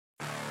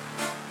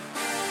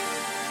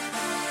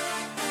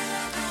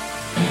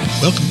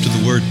Welcome to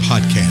the Word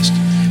Podcast.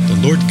 The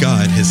Lord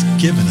God has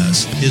given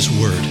us His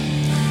Word.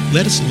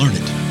 Let us learn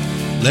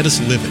it. Let us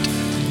live it.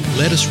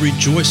 Let us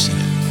rejoice in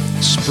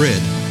it.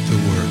 Spread the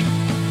Word.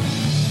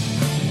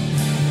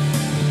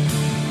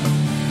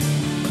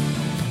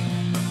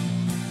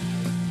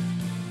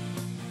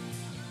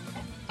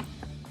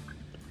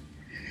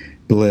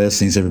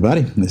 Blessings,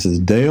 everybody. This is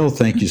Dale.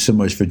 Thank you so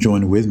much for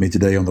joining with me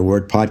today on the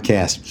Word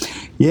Podcast.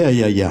 Yeah.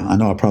 I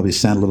know I probably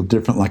sound a little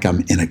different, like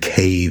I'm in a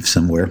cave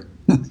somewhere.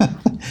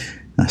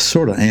 I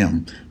sort of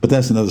am, but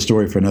that's another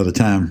story for another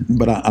time.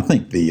 But I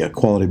think the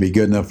quality will be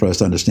good enough for us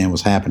to understand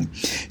what's happening.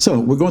 So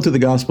we're going through the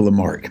Gospel of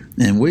Mark,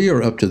 and we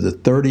are up to the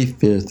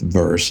 35th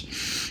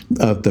verse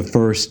of the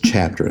first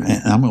chapter.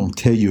 And I'm going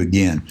to tell you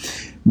again,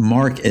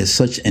 Mark is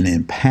such an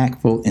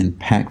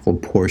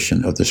impactful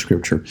portion of the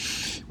Scripture.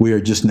 We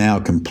are just now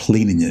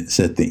completing it. It's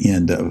at the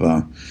end of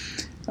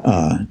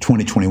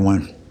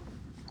 2021.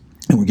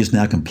 And we're just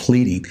now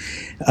completing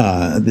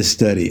this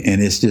study.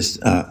 And it's just,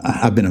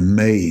 I've been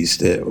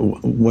amazed at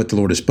what the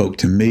Lord has spoke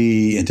to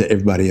me and to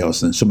everybody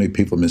else. And so many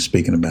people have been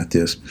speaking about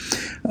this.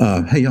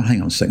 Hey, y'all, hang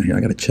on a second here. I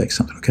got to check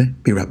something, okay?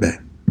 Be right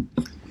back.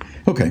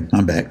 Okay,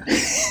 I'm back.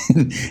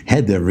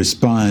 Had to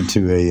respond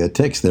to a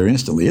text there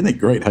instantly. Isn't it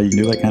great how you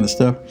do that kind of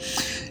stuff?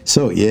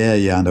 So,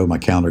 yeah, I know my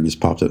calendar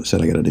just popped up and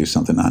said I got to do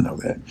something. I know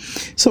that.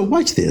 So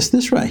watch this.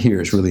 This right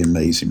here is really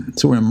amazing.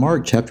 So we're in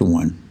Mark chapter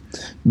 1.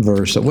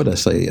 Verse, what did I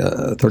say,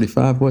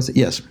 35 was it?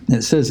 Yes. And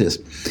it says this,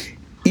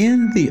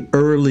 in the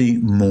early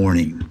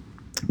morning,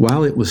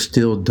 while it was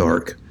still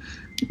dark,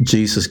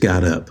 Jesus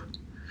got up.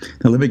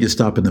 Now let me just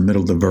stop in the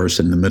middle of the verse,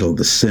 in the middle of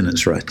the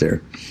sentence right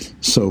there.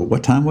 So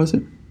what time was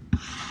it?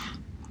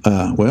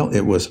 Well,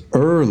 it was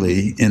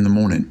early in the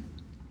morning.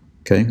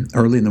 Okay,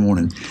 early in the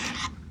morning.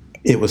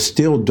 It was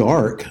still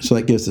dark, so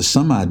that gives us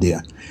some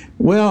idea.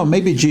 Well,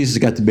 maybe Jesus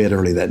got to bed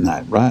early that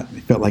night, right?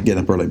 He felt like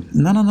getting up early.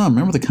 No.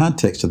 Remember the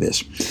context of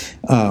this.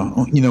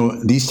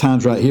 These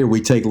times right here, we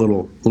take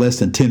little less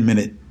than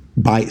 10-minute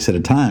bites at a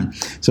time.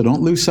 So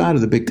don't lose sight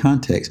of the big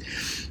context.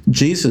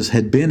 Jesus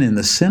had been in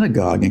the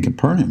synagogue in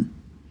Capernaum.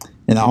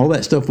 And all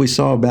that stuff we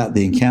saw about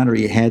the encounter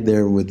he had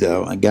there with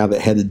a guy that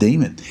had the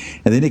demon.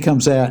 And then he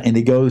comes out and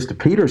he goes to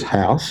Peter's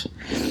house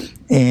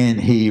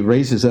and he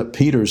raises up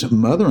Peter's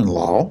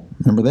mother-in-law.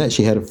 Remember that?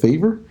 She had a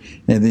fever.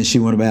 And then she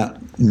went about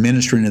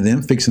ministering to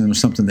them, fixing them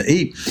something to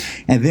eat.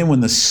 And then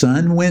when the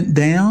sun went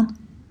down,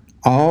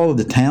 all of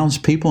the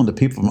townspeople and the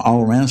people from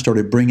all around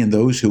started bringing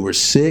those who were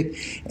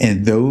sick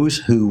and those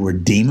who were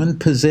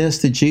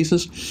demon-possessed to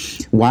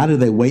Jesus. Why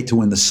did they wait till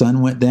when the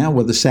sun went down?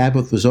 Well, the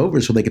Sabbath was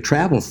over so they could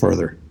travel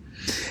further.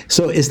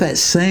 So it's that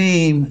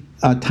same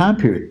time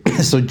period.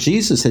 So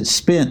Jesus had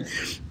spent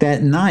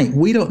that night,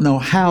 we don't know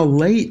how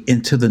late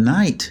into the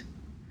night,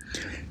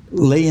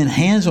 laying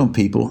hands on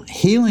people,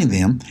 healing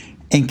them,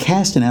 and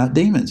casting out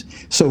demons.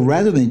 So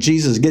rather than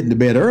Jesus getting to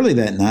bed early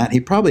that night,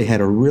 he probably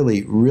had a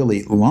really,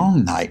 really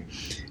long night.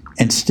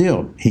 And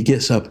still, he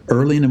gets up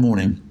early in the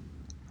morning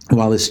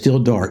while it's still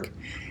dark,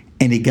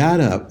 and he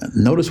got up.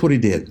 Notice what he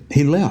did.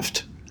 He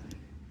left.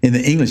 In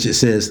the English, it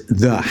says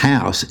the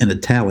house in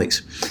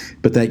italics,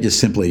 but that just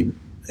simply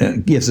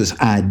gives us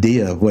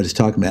idea of what it's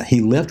talking about.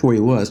 He left where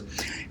he was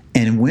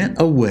and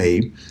went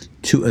away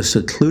to a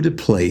secluded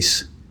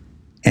place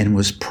and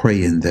was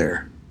praying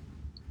there.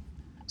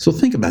 So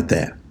think about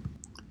that.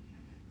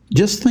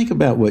 Just think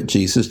about what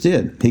Jesus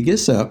did. He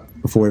gets up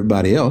before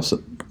everybody else,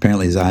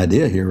 apparently his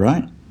idea here,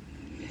 right?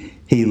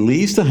 He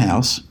leaves the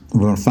house.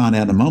 We're going to find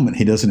out in a moment.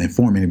 He doesn't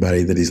inform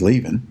anybody that he's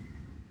leaving.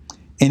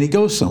 And he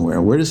goes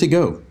somewhere. Where does he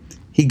go?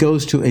 He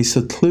goes to a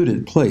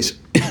secluded place,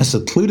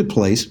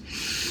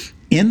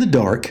 in the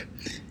dark,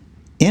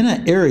 in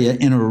an area,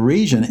 in a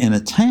region, in a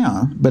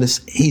town, but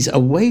he's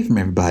away from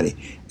everybody.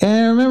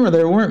 And remember,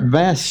 there weren't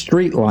vast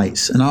street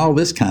lights and all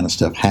this kind of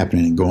stuff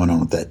happening and going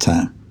on at that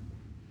time.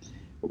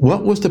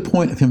 What was the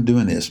point of him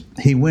doing this?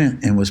 He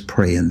went and was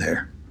praying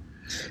there.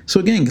 So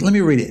again, let me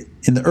read it.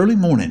 In the early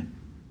morning,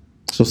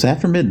 so it's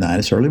after midnight,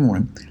 it's early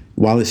morning,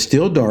 while it's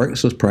still dark,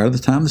 so it's prior to the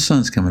time the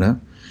sun's coming up,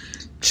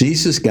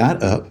 Jesus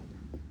got up,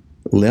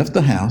 left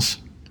the house,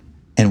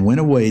 and went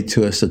away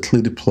to a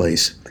secluded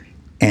place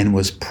and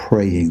was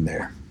praying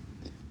there.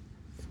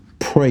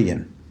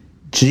 Praying.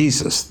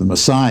 Jesus, the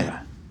Messiah,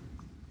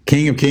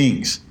 King of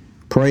Kings,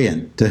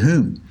 praying to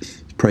whom?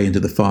 He's praying to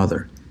the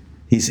Father.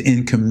 He's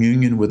in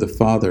communion with the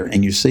Father,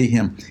 and you see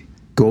him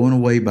going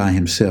away by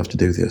himself to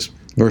do this.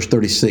 Verse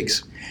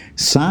 36,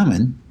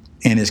 Simon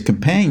and his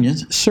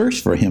companions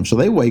search for him. So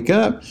they wake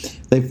up,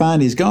 they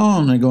find he's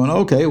gone, and they're going,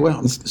 okay,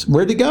 well,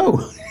 where'd he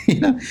go?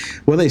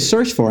 Well, they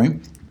searched for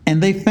him,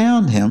 and they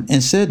found him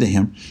and said to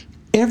him,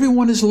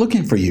 everyone is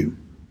looking for you.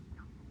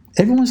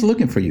 Everyone's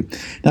looking for you.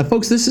 Now,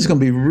 folks, this is going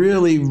to be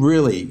really,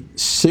 really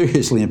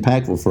seriously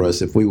impactful for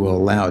us if we will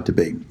allow it to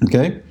be,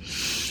 okay?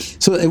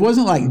 So it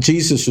wasn't like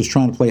Jesus was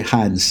trying to play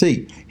hide and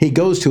seek. He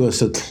goes to a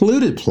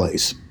secluded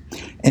place,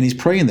 and he's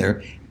praying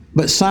there.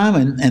 But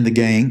Simon and the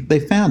gang, they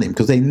found him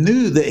because they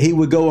knew that he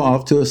would go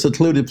off to a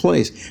secluded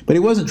place. But he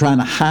wasn't trying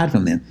to hide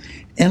from them.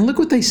 And look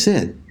what they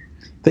said.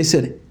 They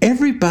said,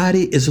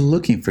 everybody is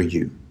looking for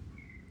you.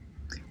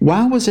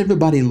 Why was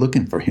everybody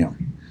looking for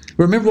him?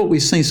 Remember what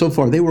we've seen so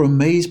far. They were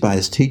amazed by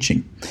his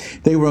teaching.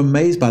 They were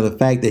amazed by the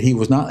fact that he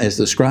was not as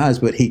the scribes,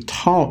 but he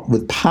taught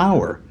with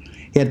power.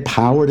 He had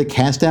power to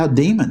cast out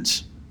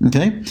demons.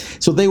 Okay?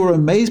 So they were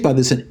amazed by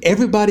this, and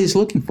everybody's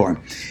looking for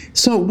him.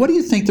 So what do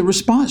you think the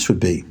response would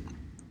be?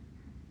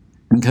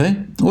 Okay?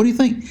 What do you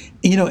think?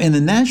 In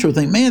the natural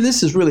thing, man,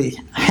 this is really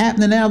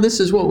happening now. This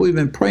is what we've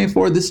been praying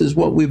for. This is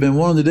what we've been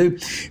wanting to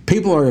do.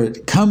 People are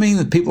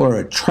coming. People are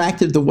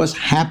attracted to what's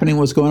happening,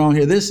 what's going on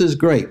here. This is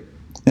great.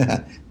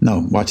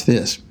 No, watch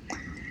this.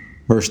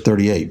 Verse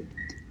 38.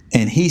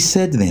 And he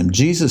said to them,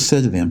 Jesus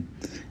said to them,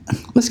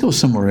 let's go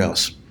somewhere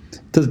else,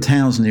 to the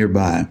towns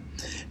nearby,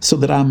 so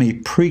that I may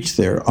preach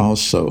there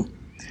also.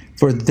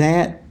 For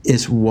that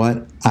is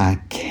what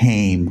I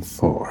came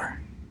for.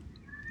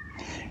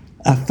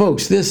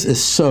 Folks, this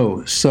is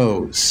so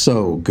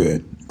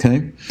good,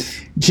 okay?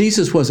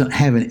 Jesus wasn't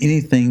having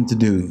anything to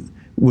do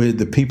with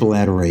the people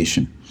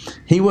adoration.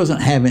 He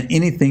wasn't having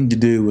anything to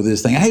do with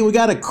this thing. Hey, we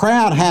got a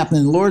crowd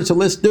happening, Lord, so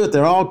let's do it.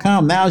 They're all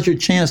come. Now's your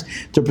chance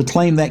to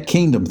proclaim that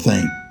kingdom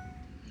thing.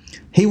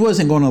 He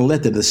wasn't going to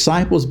let the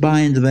disciples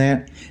buy into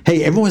that.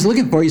 Hey, everyone's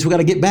looking for you, so we got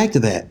to get back to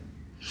that.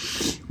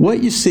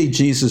 What you see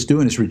Jesus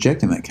doing is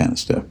rejecting that kind of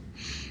stuff.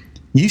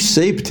 You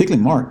see,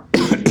 particularly Mark,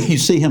 you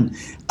see him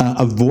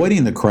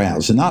avoiding the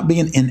crowds and not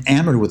being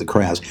enamored with the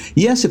crowds.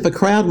 Yes, if a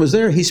crowd was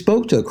there, he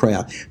spoke to a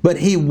crowd, but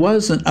he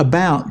wasn't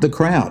about the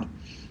crowd.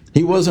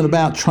 He wasn't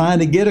about trying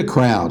to get a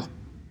crowd.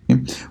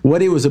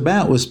 What he was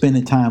about was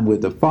spending time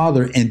with the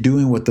Father and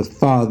doing what the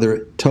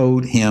Father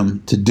told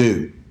him to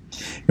do.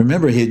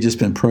 Remember, he had just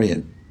been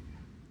praying.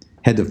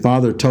 Had the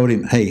Father told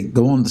him, hey,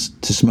 go on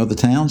to some other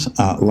towns?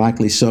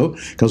 Likely so,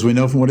 because we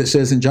know from what it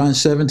says in John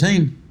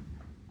 17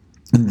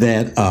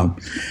 that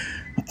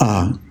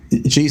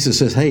Jesus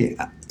says, hey,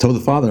 I told the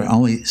Father, I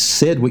only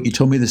said what you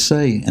told me to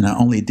say, and I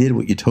only did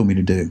what you told me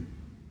to do.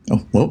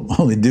 Oh, well, I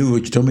only do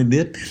what you told me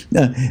to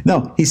do?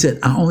 No, he said,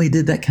 I only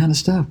did that kind of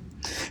stuff.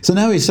 So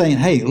now he's saying,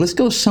 hey, let's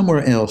go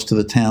somewhere else to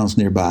the towns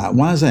nearby.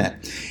 Why is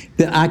that?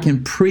 That I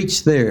can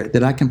preach there,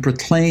 that I can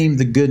proclaim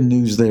the good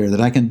news there,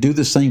 that I can do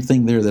the same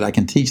thing there, that I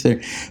can teach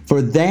there.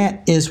 For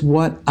that is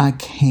what I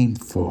came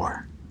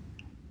for.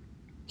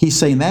 He's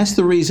saying that's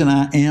the reason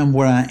I am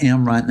where I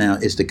am right now,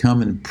 is to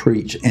come and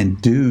preach and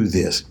do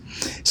this.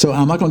 So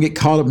I'm not going to get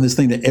caught up in this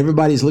thing that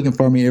everybody's looking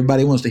for me,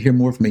 everybody wants to hear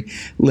more from me.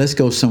 Let's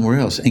go somewhere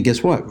else. And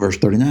guess what? Verse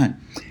 39.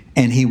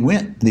 And he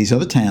went to these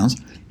other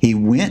towns. He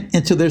went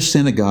into their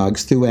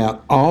synagogues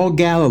throughout all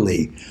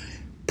Galilee,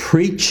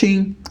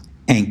 preaching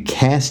and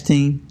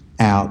casting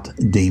out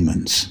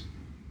demons.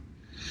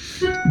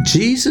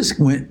 Jesus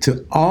went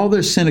to all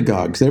their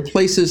synagogues, their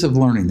places of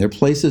learning, their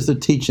places of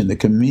teaching, the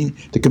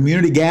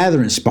community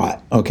gathering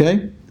spot,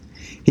 okay?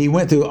 He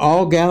went through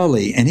all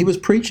Galilee, and he was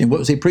preaching. What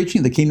was he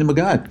preaching? The kingdom of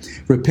God.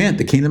 Repent,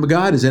 the kingdom of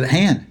God is at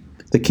hand.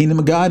 The kingdom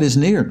of God is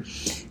near.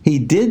 He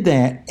did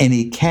that, and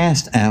he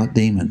cast out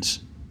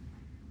demons.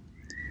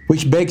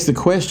 Which begs the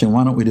question,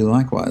 why don't we do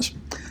likewise?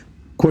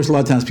 Of course, a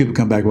lot of times people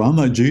come back, well, I'm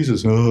not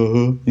Jesus.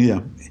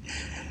 Yeah.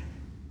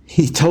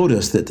 He told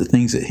us that the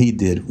things that he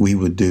did, we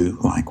would do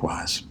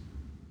likewise.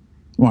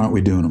 Why aren't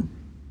we doing them?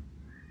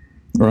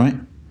 All right?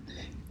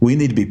 We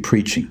need to be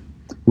preaching.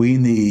 We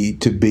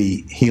need to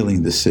be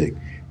healing the sick.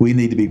 We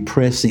need to be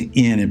pressing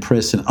in and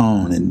pressing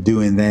on and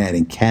doing that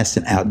and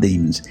casting out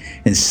demons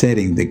and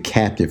setting the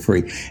captive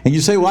free. And you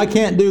say, well, I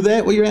can't do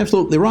that. Well, you're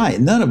absolutely right.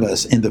 None of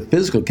us in the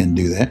physical can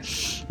do that.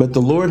 But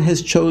the Lord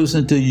has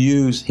chosen to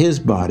use his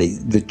body,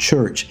 the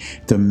church,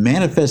 to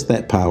manifest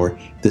that power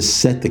to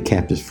set the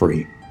captives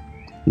free.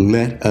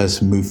 Let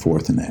us move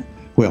forth in that.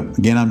 Well,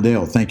 again, I'm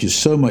Dale. Thank you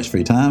so much for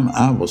your time.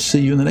 I will see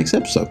you in the next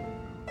episode.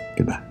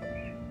 Goodbye.